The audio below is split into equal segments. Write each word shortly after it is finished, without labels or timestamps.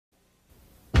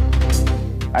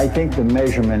I think the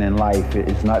measurement in life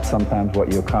is not sometimes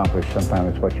what you accomplish,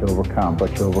 sometimes it's what you overcome,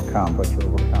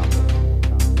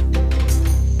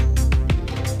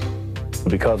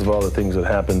 Because of all the things that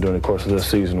happened during the course of this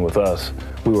season with us,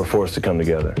 we were forced to come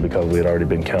together because we had already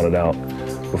been counted out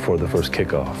before the first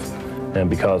kickoff. And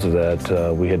because of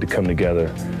that, we had to come together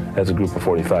as a group of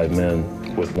 45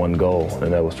 men with one goal,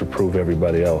 and that was to prove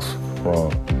everybody else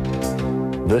wrong.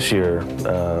 This year,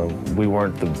 we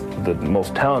weren't the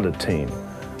most talented team,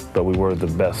 but we were the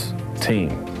best team.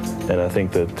 And I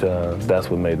think that that's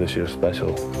what made this year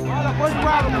special.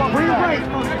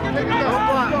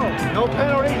 No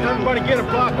penalties, everybody get a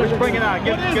block, let's bring it out,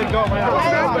 get going. Now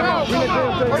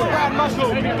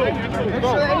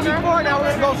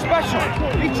we're gonna go special.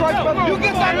 Detroit, you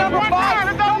get that number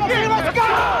 5, let's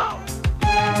go!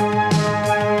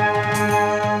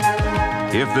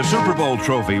 If the Super Bowl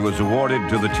trophy was awarded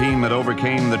to the team that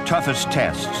overcame the toughest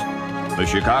tests, the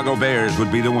Chicago Bears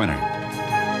would be the winner.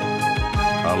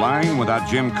 A line without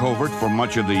Jim Covert for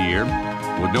much of the year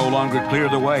would no longer clear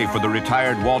the way for the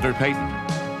retired Walter Payton.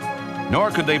 Nor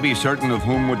could they be certain of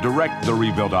whom would direct the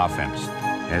rebuilt offense,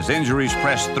 as injuries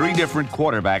pressed 3 different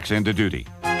quarterbacks into duty.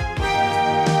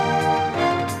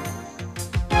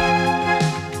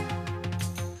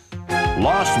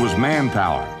 Lost was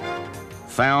manpower.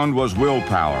 Found was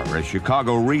willpower as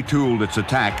Chicago retooled its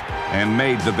attack and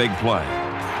made the big play.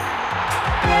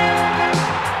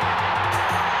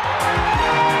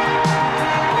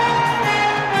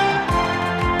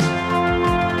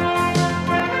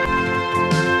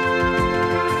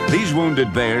 These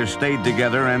wounded Bears stayed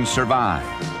together and survived.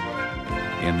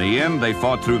 In the end, they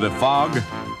fought through the fog,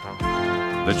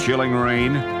 the chilling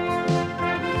rain,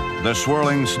 the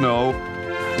swirling snow,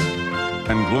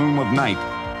 and gloom of night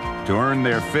to earn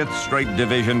their 5th straight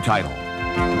division title.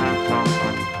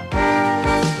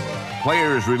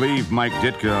 Players relieved Mike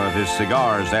Ditka of his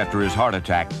cigars after his heart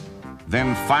attack,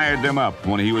 then fired them up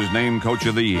when he was named Coach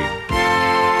of the Year.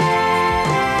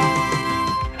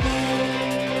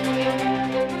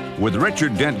 With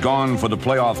Richard Dent gone for the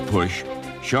playoff push,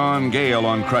 Sean Gale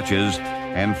on crutches,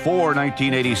 and 4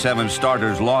 1987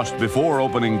 starters lost before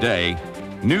opening day,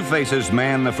 new faces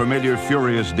man the familiar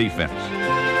furious defense.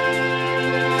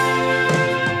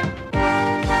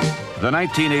 The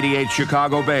 1988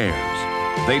 Chicago Bears.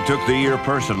 They took the year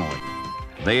personally.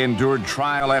 They endured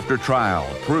trial after trial,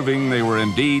 proving they were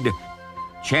indeed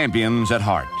champions at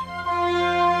heart.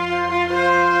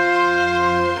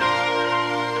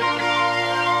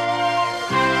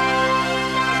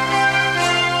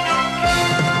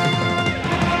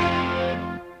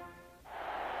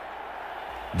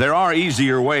 There are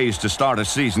easier ways to start a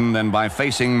season than by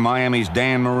facing Miami's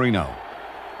Dan Marino.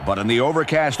 But in the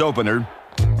overcast opener,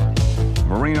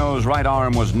 Marino's right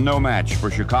arm was no match for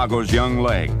Chicago's young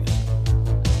legs.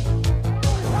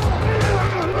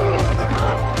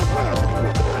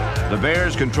 The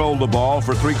Bears controlled the ball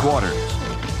for 3 quarters,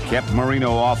 kept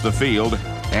Marino off the field,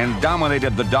 and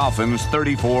dominated the Dolphins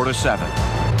 34-7.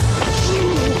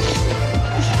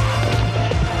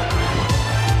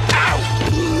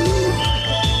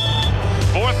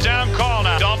 Down call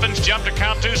now. Dolphins jumped to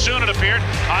count too soon, it appeared.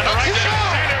 On the right there,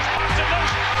 Sanders pops it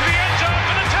loose to the end zone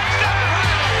for the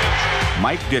touchdown.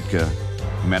 Mike Ditka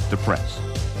met the press.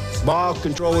 Ball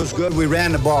control was good. We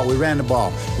ran the ball. We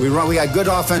got good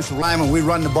offensive linemen. We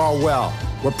run the ball well.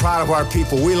 We're proud of our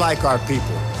people. We like our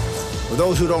people. For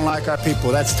those who don't like our people,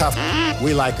 that's tough.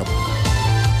 We like them.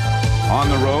 On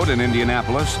the road in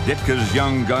Indianapolis, Ditka's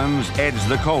young guns edged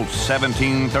the Colts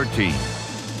 17-13.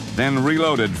 Then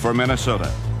reloaded for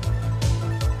Minnesota.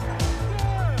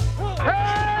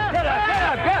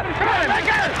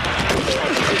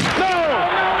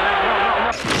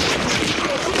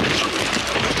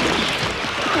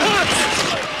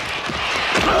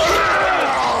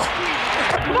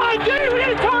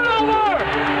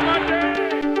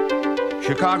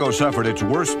 Chicago suffered its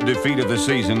worst defeat of the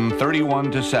season,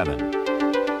 31-7.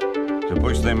 To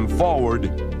push them forward,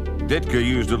 Ditka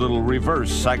used a little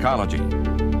reverse psychology.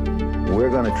 We're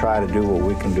going to try to do what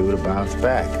we can do to bounce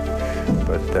back.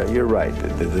 But you're right,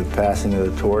 the passing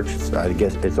of the torch, I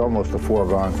guess it's almost a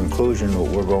foregone conclusion that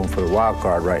we're going for the wild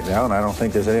card right now, and I don't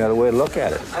think there's any other way to look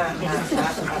at it.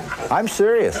 I'm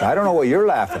serious. I don't know what you're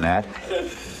laughing at.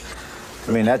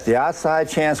 I mean, that's the outside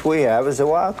chance we have is a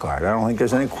wild card. I don't think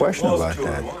there's any question about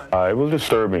that. It was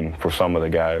disturbing for some of the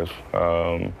guys,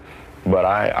 but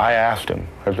I asked him,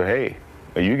 I said, hey,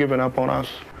 are you giving up on us?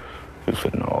 He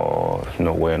said, no, there's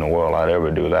no way in the world I'd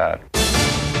ever do that.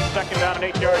 Second down and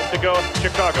 8 yards to go.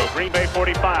 Chicago, Green Bay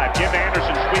 45. Jim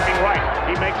Anderson sweeping right.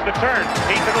 He makes the turn.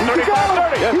 He's to the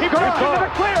 35-30. He crosses to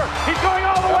the clear. He's going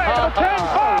all the way to the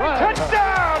 10-5.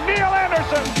 Touchdown, Neil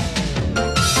Anderson.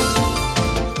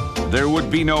 There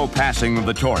would be no passing of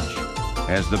the torch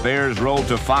as the Bears rolled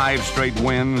to 5 straight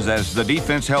wins as the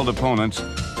defense held opponents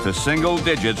to single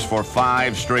digits for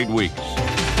 5 straight weeks.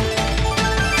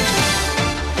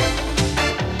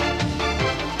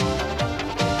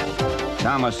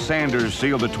 Thomas Sanders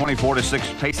sealed a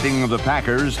 24-6 pasting of the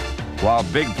Packers, while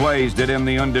big plays did in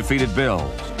the undefeated Bills.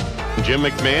 Jim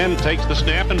McMahon takes the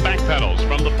snap and backpedals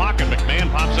from the pocket. McMahon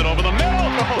pops it over the middle.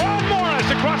 Ron Morris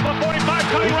across the 45,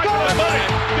 cutting right to the buddy.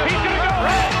 He's going to go all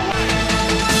the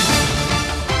way.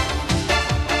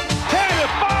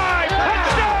 10-5,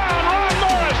 touchdown, Ron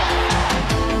Morris.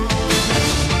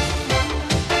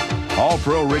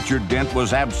 All-Pro Richard Dent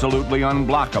was absolutely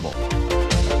unblockable.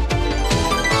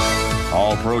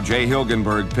 All-Pro Jay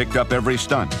Hilgenberg picked up every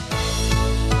stunt.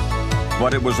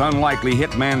 But it was unlikely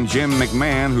hitman Jim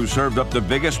McMahon who served up the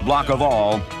biggest block of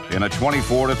all in a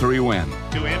 24-3 win.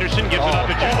 To Anderson, gives it up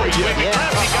to Jeffrey. He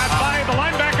got by the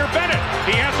linebacker Bennett.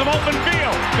 He has some open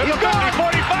field. To the 50,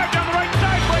 45 down the right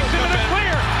side, breaks into the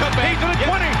clear. He's to the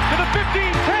 20, to the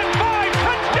 15, 10, 5,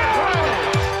 touchdown!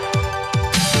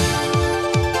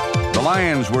 The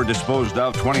Lions were disposed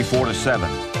of 24-7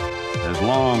 as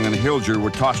Long and Hilger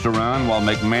were tossed around while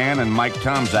McMahon and Mike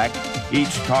Tomczak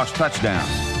each tossed touchdowns.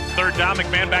 Third down,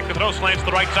 McMahon back to throw, slants to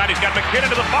the right side. He's got McKinnon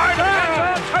to the 5,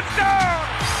 touchdown!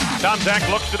 Tomczak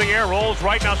looks to the air, rolls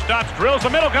right, now stops, drills the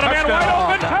middle, got a man wide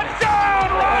open,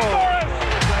 touchdown! Ron Morris!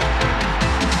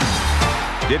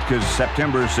 Ditka's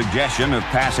September suggestion of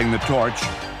passing the torch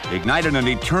ignited an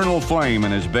eternal flame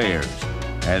in his Bears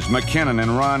as McKinnon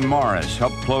and Ron Morris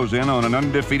helped close in on an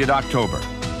undefeated October.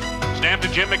 Snap to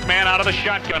Jim McMahon out of the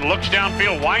shotgun, looks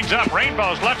downfield, winds up,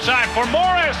 rainbows left side for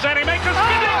Morris, and he makes a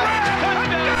spinning touchdown!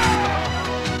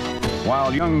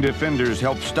 While young defenders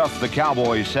helped stuff the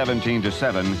Cowboys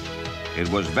 17-7, it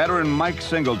was veteran Mike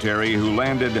Singletary who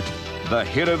landed the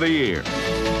hit of the year.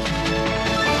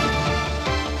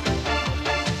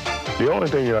 The only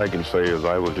thing that I can say is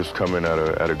I was just coming at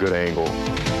a good angle,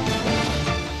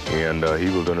 and he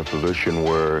was in a position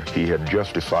where he had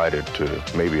just decided to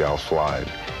maybe I'll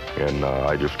slide. And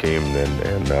I just came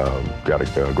and got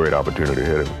a great opportunity to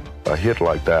hit him. A hit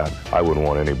like that, I wouldn't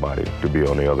want anybody to be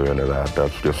on the other end of that.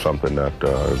 That's just something that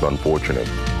is unfortunate.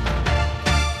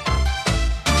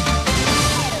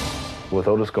 With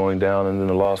Otis going down and then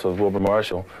the loss of Wilbur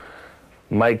Marshall,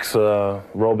 Mike's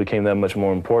role became that much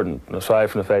more important.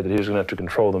 Aside from the fact that he was going to have to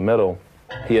control the middle,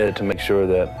 he had to make sure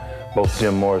that both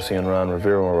Jim Morrissey and Ron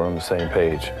Rivera were on the same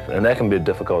page. And that can be a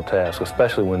difficult task,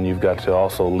 especially when you've got to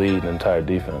also lead an entire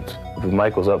defense. But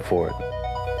Mike was up for it.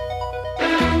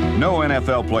 No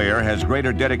NFL player has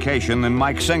greater dedication than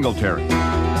Mike Singletary.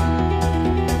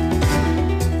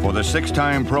 For the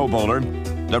 6-time Pro Bowler,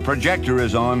 the projector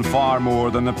is on far more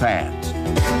than the pads.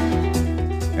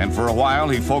 And for a while,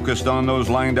 he focused on those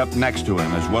lined up next to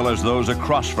him as well as those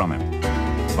across from him,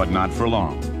 but not for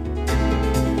long.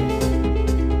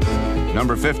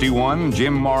 Number 51,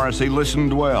 Jim Morrissey,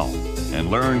 listened well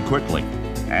and learned quickly,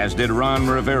 as did Ron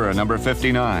Rivera, number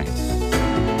 59.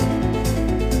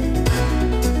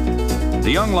 The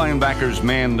young linebackers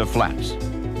manned the flats.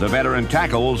 The veteran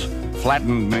tackles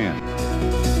flattened men.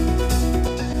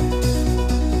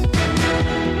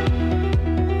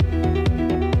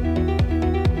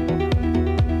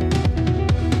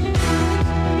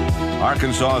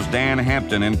 Arkansas's Dan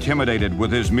Hampton intimidated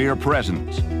with his mere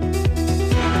presence.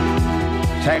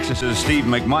 Texas's Steve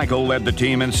McMichael led the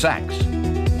team in sacks.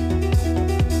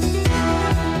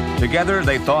 Together,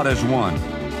 they thought as one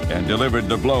and delivered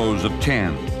the blows of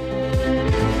 10.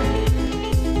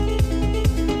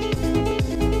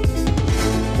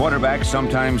 Quarterbacks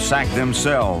sometimes sacked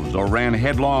themselves or ran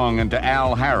headlong into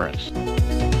Al Harris.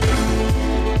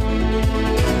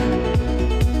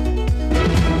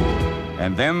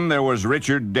 And then there was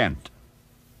Richard Dent.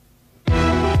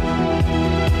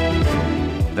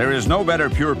 There is no better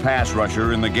pure pass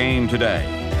rusher in the game today.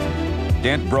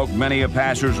 Dent broke many a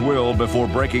passer's will before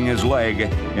breaking his leg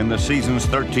in the season's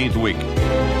 13th week.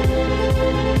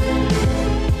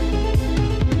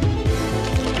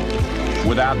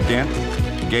 Without Dent,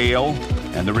 Gale,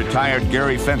 and the retired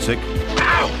Gary Fensick,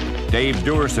 Dave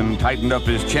Duerson tightened up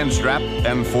his chin strap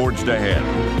and forged ahead.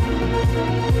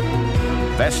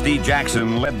 Vesty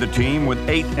Jackson led the team with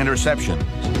 8 interceptions.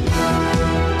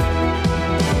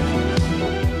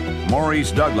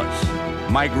 Maurice Douglas,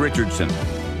 Mike Richardson,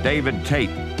 David Tate,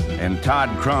 and Todd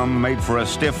Crum made for a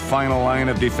stiff final line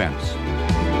of defense.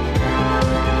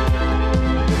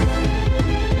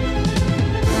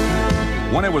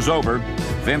 When it was over,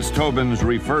 Vince Tobin's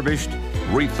refurbished,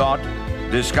 rethought,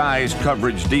 disguised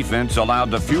coverage defense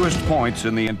allowed the fewest points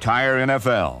in the entire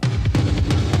NFL.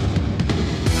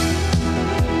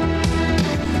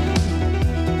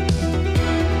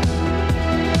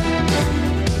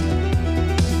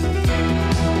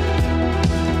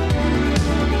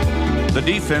 The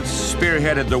defense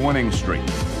spearheaded the winning streak,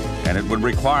 and it would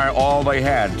require all they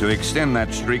had to extend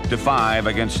that streak to 5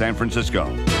 against San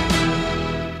Francisco.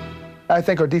 I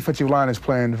think our defensive line is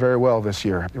playing very well this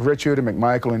year. Richard and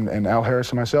McMichael and Al Harris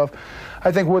and myself,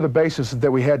 I think we're the basis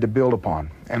that we had to build upon.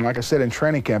 And like I said in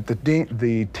training camp,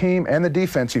 the team and the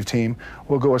defensive team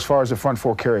will go as far as the front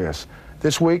four carry us.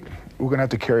 This week, we're going to have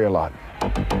to carry a lot.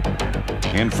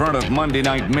 In front of Monday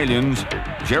night millions,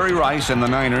 Jerry Rice and the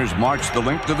Niners marched the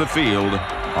length of the field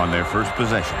on their first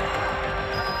possession.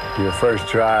 Your first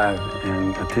drive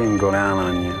and a team go down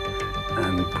on you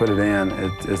and put it in,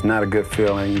 it's not a good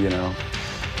feeling, you know.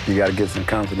 You got to get some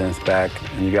confidence back,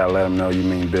 and you got to let them know you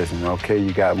mean business. Okay,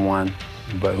 you got one,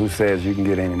 but who says you can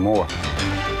get any more?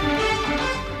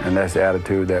 And that's the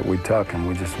attitude that we took, and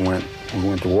we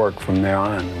went to work from there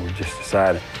on, and we just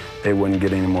decided they wouldn't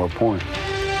get any more points.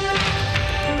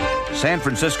 San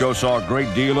Francisco saw a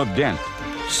great deal of Dent,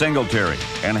 Singletary,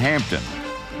 and Hampton,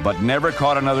 but never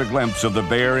caught another glimpse of the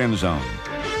Bear end zone.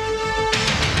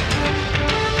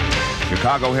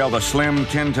 Chicago held a slim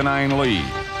 10-9 lead,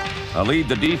 a lead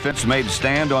the defense made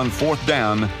stand on 4th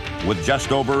down with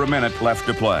just over a minute left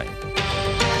to play.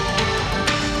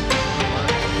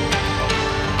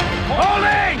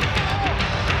 Holding!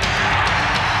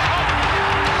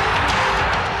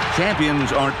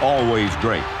 Champions aren't always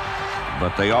great,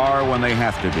 but they are when they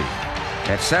have to be.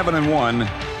 At 7-1,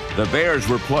 the Bears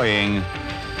were playing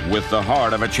with the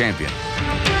heart of a champion.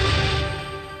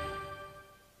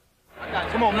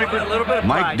 Come on, make it a little bit.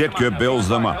 Mike Ditka builds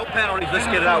them up. No penalties. Let's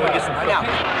get it out. We get some now.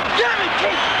 Damn it,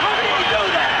 Keith! How did you do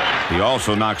that? He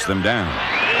also knocks them down.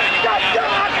 How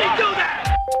did you do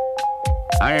that?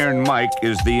 Iron Mike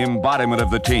is the embodiment of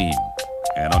the team.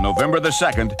 And on November the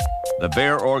 2nd, the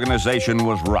Bear organization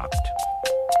was rocked.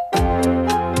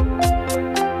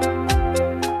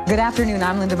 Good afternoon,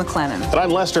 I'm Linda McLennan. And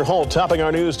I'm Lester Holt. Topping our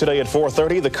news today at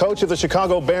 4:30, the coach of the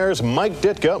Chicago Bears, Mike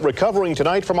Ditka, recovering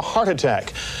tonight from a heart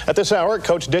attack. At this hour,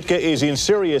 Coach Ditka is in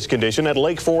serious condition at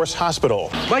Lake Forest Hospital.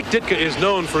 Mike Ditka is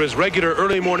known for his regular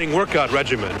early morning workout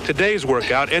regimen. Today's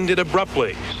workout ended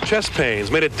abruptly. Chest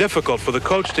pains made it difficult for the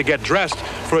coach to get dressed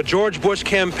for a George Bush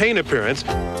campaign appearance.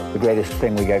 The greatest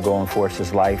thing we got going for us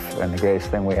is life, and the greatest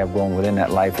thing we have going within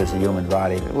that life is the human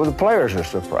body. Well, the players are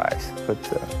surprised, but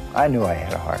I knew I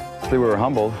had a heart. We were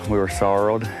humbled, we were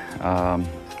sorrowed.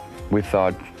 We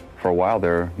thought for a while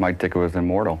there Mike Ditka was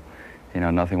immortal. You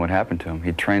know, nothing would happen to him.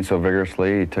 He trained so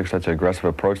vigorously, he took such an aggressive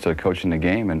approach to coaching the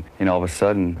game, and all of a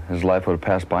sudden his life would have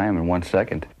passed by him in 1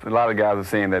 second. A lot of guys are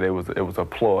saying that it was a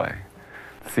ploy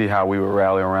to see how we would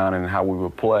rally around and how we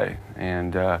would play.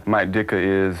 And Mike Ditka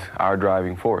is our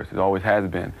driving force. It always has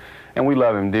been. And we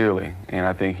love him dearly, and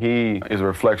I think he is a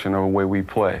reflection of the way we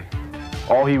play.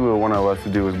 All he would want us to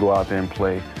do is go out there and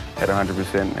play at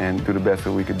 100% and do the best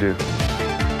that we could do.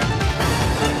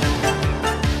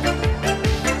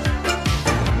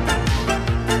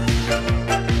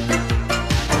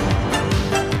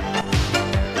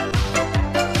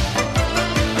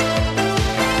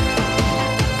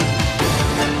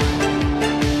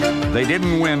 They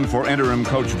didn't win for interim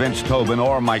coach Vince Tobin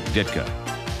or Mike Ditka.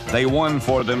 They won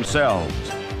for themselves,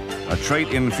 a trait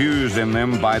infused in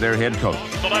them by their head coach.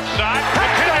 The left side,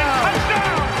 touchdown!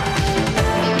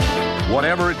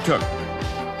 Whatever it took,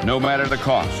 no matter the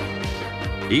cost.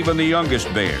 Even the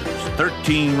youngest Bears,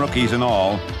 13 rookies in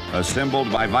all,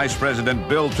 assembled by Vice President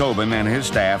Bill Tobin and his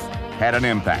staff, had an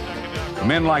impact.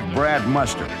 Men like Brad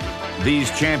Muster,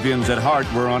 these champions at heart,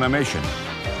 were on a mission.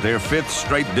 Their 5th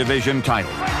straight division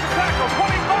title. Tackle,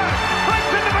 25,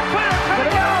 breaks into the clear,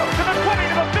 touchdown, to the 20,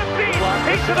 to the 15,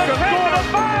 8 to the 10, to the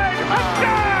 5,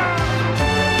 touchdown!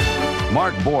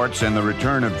 Mark Bortz and the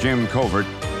return of Jim Covert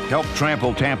helped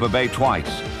trample Tampa Bay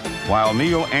twice, while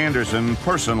Neil Anderson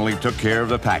personally took care of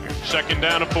the Packers. 2nd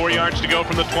down and 4 yards to go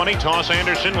from the 20. Toss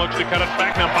Anderson, looks to cut it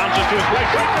back, now bounces to his right.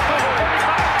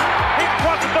 He's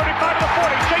crossed the 35 to the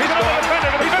 40, shakes another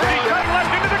defender to the 50, cut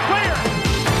left into the clear.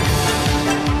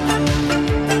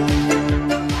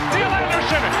 Neil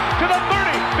Anderson to the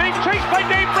 30, being chased by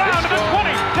Dave Brown to the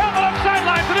 20, down the left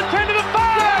sideline to the 10 to the 5,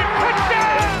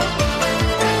 touchdown!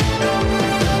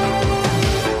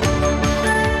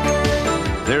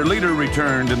 Their leader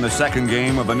returned in the 2nd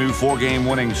game of a new 4-game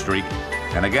winning streak,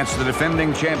 and against the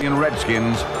defending champion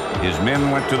Redskins, his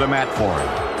men went to the mat for him,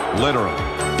 literally.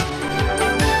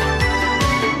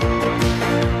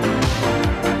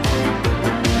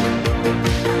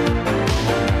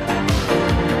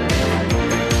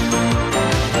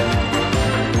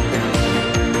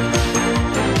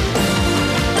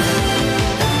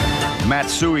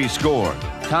 Matsui scored,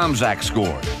 Tomczak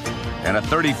scored, and a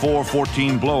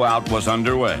 34-14 blowout was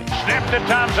underway. Snap to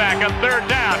Tomczak on third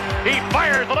down. He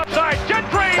fires the left side.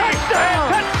 Gentry!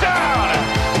 Touchdown! And touchdown!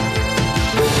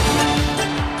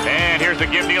 And here's the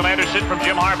give. Neil Anderson from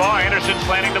Jim Harbaugh. Anderson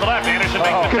slanting to the left. Anderson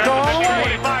makes the turn to the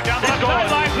 45 down the left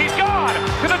sideline. He's gone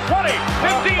to the 20,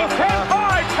 15, 10,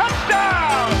 5.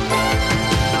 Touchdown!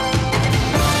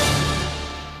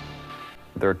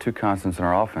 There are two constants in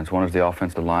our offense. One is the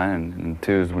offensive line, and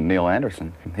two is Neil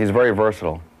Anderson. He's very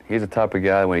versatile. He's the type of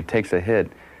guy, when he takes a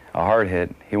hit, a hard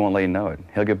hit, he won't let you know it.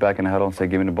 He'll get back in the huddle and say,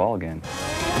 give me the ball again.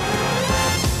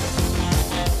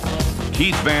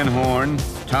 Keith Van Horn,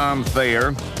 Tom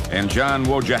Thayer, and John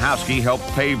Wojciechowski helped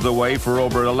pave the way for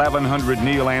over 1,100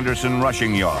 Neil Anderson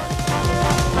rushing yards.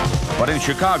 But in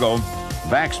Chicago,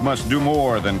 backs must do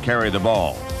more than carry the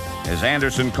ball, as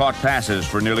Anderson caught passes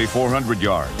for nearly 400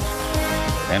 yards.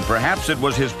 And perhaps it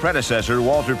was his predecessor,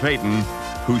 Walter Payton,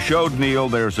 who showed Neil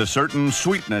there's a certain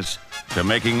sweetness to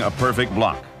making a perfect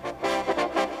block.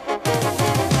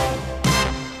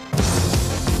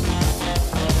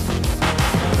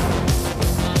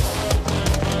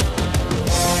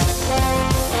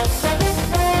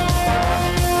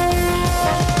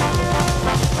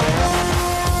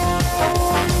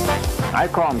 I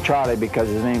call him Charlie because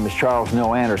his name is Charles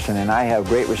Noe Anderson, and I have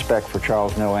great respect for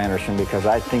Charles Noe Anderson because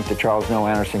I think that Charles Noe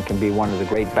Anderson can be one of the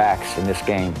great backs in this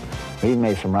game. He's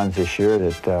made some runs this year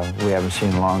that we haven't seen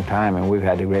in a long time, and we've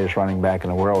had the greatest running back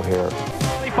in the world here.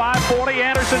 35-40,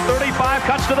 Anderson 35,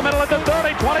 cuts to the middle at the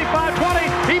 30,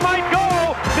 25-20, he might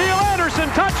go! Neil Anderson,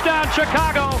 touchdown,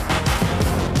 Chicago!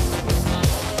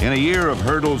 In a year of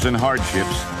hurdles and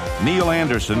hardships, Neil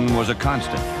Anderson was a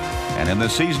constant, and in the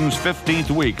season's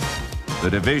 15th week, the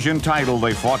division title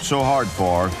they fought so hard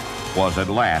for was at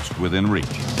last within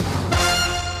reach.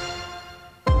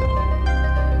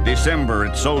 December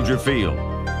at Soldier Field,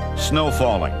 snow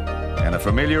falling, and a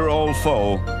familiar old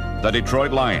foe, the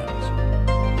Detroit Lions.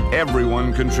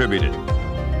 Everyone contributed.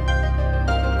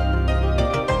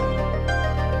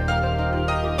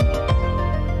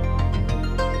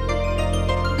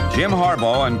 Jim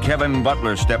Harbaugh and Kevin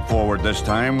Butler stepped forward this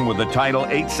time with the title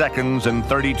 8 seconds and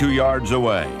 32 yards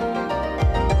away.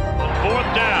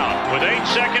 Fourth down with 8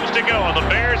 seconds to go. The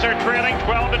Bears are trailing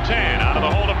 12-10 out of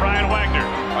the hold of Brian Wagner.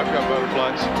 I've got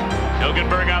butterflies.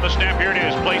 Hilgenberg on the snap. Here it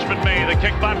is. Placement made. The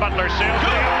kick by Butler. Sails to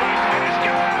the outside. It is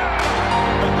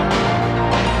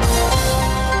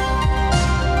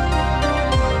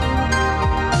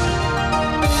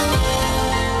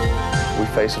good. We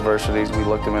faced adversities. We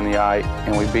looked them in the eye,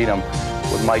 and we beat them.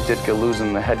 With Mike Ditka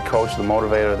losing the head coach, the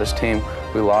motivator of this team,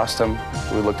 we lost him.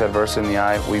 We looked adversity in the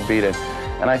eye. We beat it.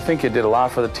 And I think it did a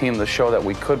lot for the team to show that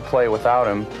we could play without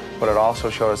him, but it also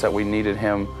showed us that we needed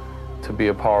him to be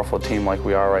a powerful team like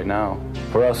we are right now.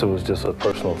 For us, it was just a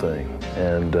personal thing.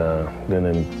 And then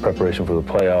in preparation for the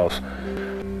playoffs,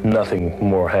 nothing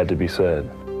more had to be said.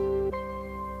 All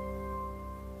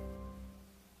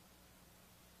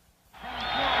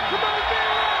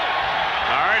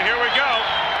right, here we go.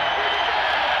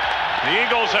 The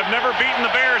Eagles have never beaten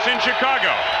the Bears in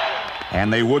Chicago. And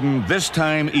they wouldn't this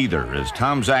time either, as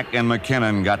Tomczak and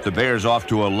McKinnon got the Bears off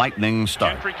to a lightning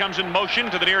start. Gentry comes in motion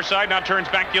to the near side, now turns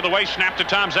back the other way, snap to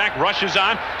Tomczak, rushes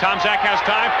on. Tomczak has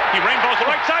time, he rainbows the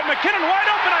right side, McKinnon wide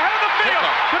open ahead of the field,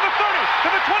 to the 30, to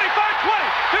the 25,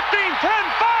 20, 15, 10,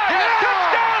 5,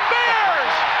 touchdown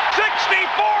Bears!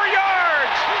 64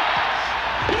 yards!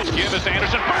 Give us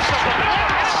Anderson, first up the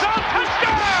middle, end zone,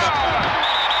 touchdown!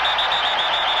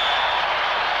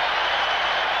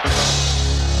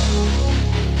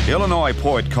 Illinois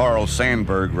poet Carl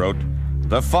Sandburg wrote,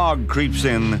 "The fog creeps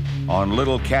in on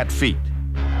little cat feet."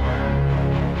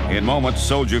 In moments,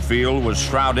 Soldier Field was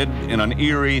shrouded in an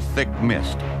eerie, thick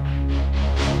mist.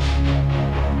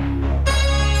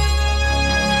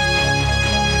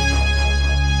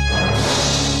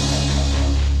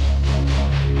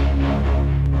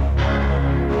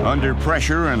 Under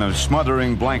pressure and a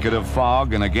smothering blanket of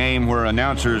fog in a game where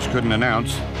announcers couldn't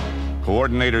announce,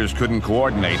 coordinators couldn't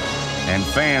coordinate, and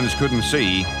fans couldn't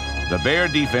see, the Bear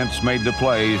defense made the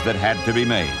plays that had to be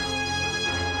made.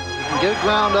 You can get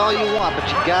ground all you want, but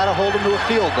you got to hold them to a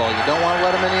field goal. You don't want to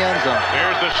let them in the end zone.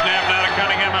 Here's the snap now to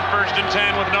Cunningham on 1st and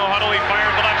 10 with no huddle. He fired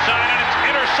the left side, and it's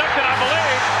intercepted, I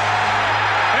believe.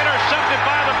 Intercepted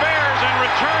by the Bears and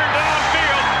returned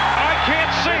downfield. I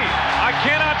can't see. I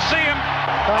cannot see him.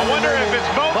 I wonder if it's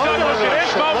Mo Douglas. It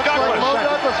is Mo Douglas. Mo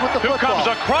Douglas with the who football. Comes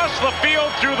across the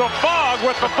field through the fog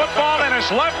with the football in his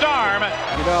left arm.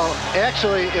 You know,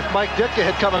 actually, if Mike Ditka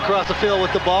had come across the field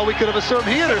with the ball, we could have assumed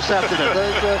he intercepted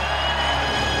it.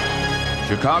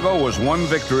 Chicago was one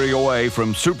victory away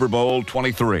from Super Bowl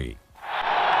 23.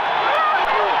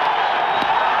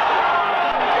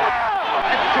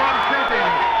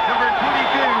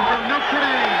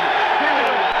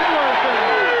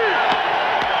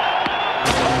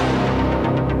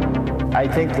 I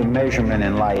think the measurement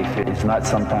in life is not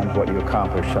sometimes what you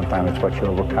accomplish, sometimes it's what you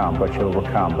overcome, what you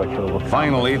overcome, what you overcome.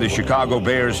 Finally, the Chicago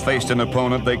Bears faced an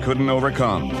opponent they couldn't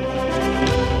overcome.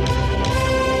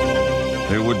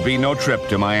 There would be no trip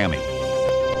to Miami.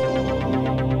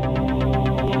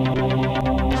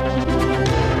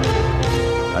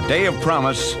 A day of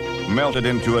promise melted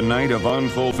into a night of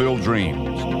unfulfilled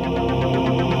dreams.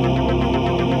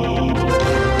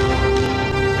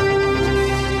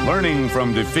 Learning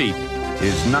from defeat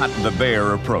is not the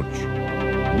Bear approach.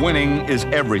 Winning is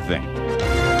everything.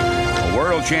 A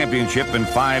world championship and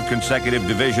 5 consecutive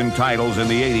division titles in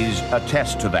the 80s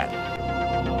attest to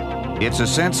that. It's a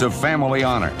sense of family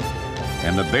honor,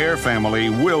 and the Bear family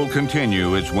will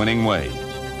continue its winning ways.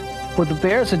 What the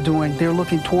Bears are doing, they're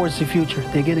looking towards the future.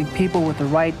 They're getting people with the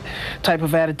right type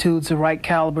of attitudes, the right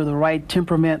caliber, the right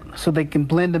temperament, so they can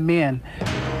blend them in.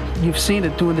 You've seen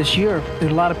it during this year. A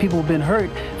lot of people have been hurt.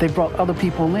 They brought other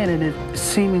people in, and it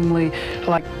seemingly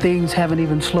like things haven't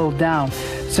even slowed down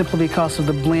simply because of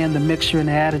the blend, the mixture, and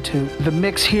the attitude. The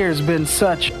mix here has been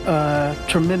such a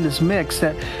tremendous mix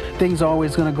that things are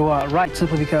always going to go out right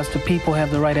simply because the people have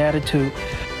the right attitude.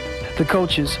 The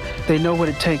coaches, they know what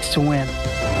it takes to win.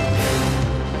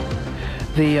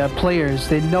 The players,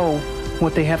 they know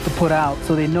what they have to put out,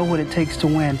 so they know what it takes to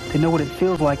win. They know what it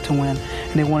feels like to win,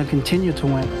 and they want to continue to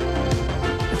win.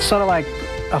 It's sort of like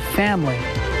a family.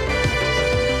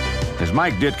 As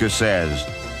Mike Ditka says,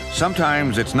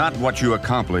 sometimes it's not what you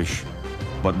accomplish,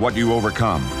 but what you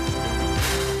overcome.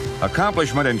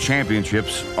 Accomplishment and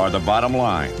championships are the bottom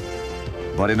line.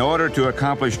 But in order to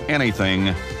accomplish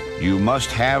anything, you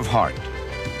must have heart.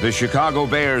 The Chicago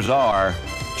Bears are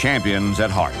champions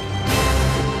at heart.